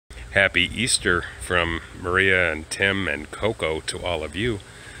Happy Easter from Maria and Tim and Coco to all of you.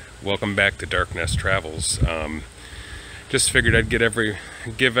 Welcome back to Dark Nest Travels. Just figured I'd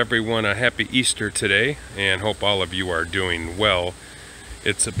give everyone a happy Easter today and hope all of you are doing well.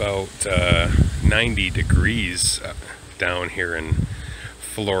 It's about 90 degrees down here in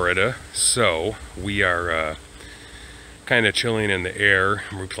Florida, so we are kind of chilling in the air.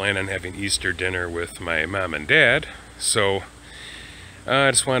 We plan on having Easter dinner with my mom and dad, so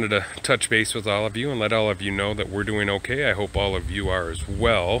I just wanted to touch base with all of you and let all of you know that we're doing okay. I hope all of you are as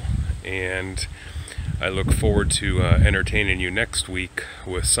well, and I look forward to entertaining you next week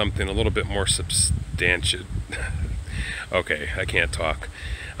with something a little bit more substantial. Okay, I can't talk.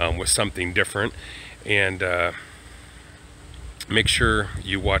 With something different, and make sure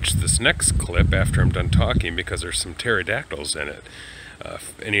you watch this next clip after I'm done talking, because there's some pterodactyls in it.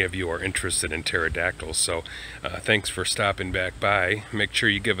 If any of you are interested in pterodactyls. So thanks for stopping back by. Make sure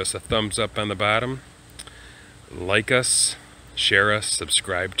you give us a thumbs up on the bottom, like us, share us,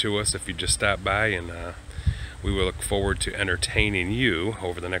 subscribe to us if you just stopped by, and we will look forward to entertaining you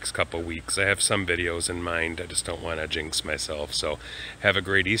over the next couple weeks. I have some videos in mind. I just don't want to jinx myself. So have a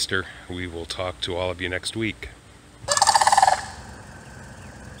great Easter. We will talk to all of you next week.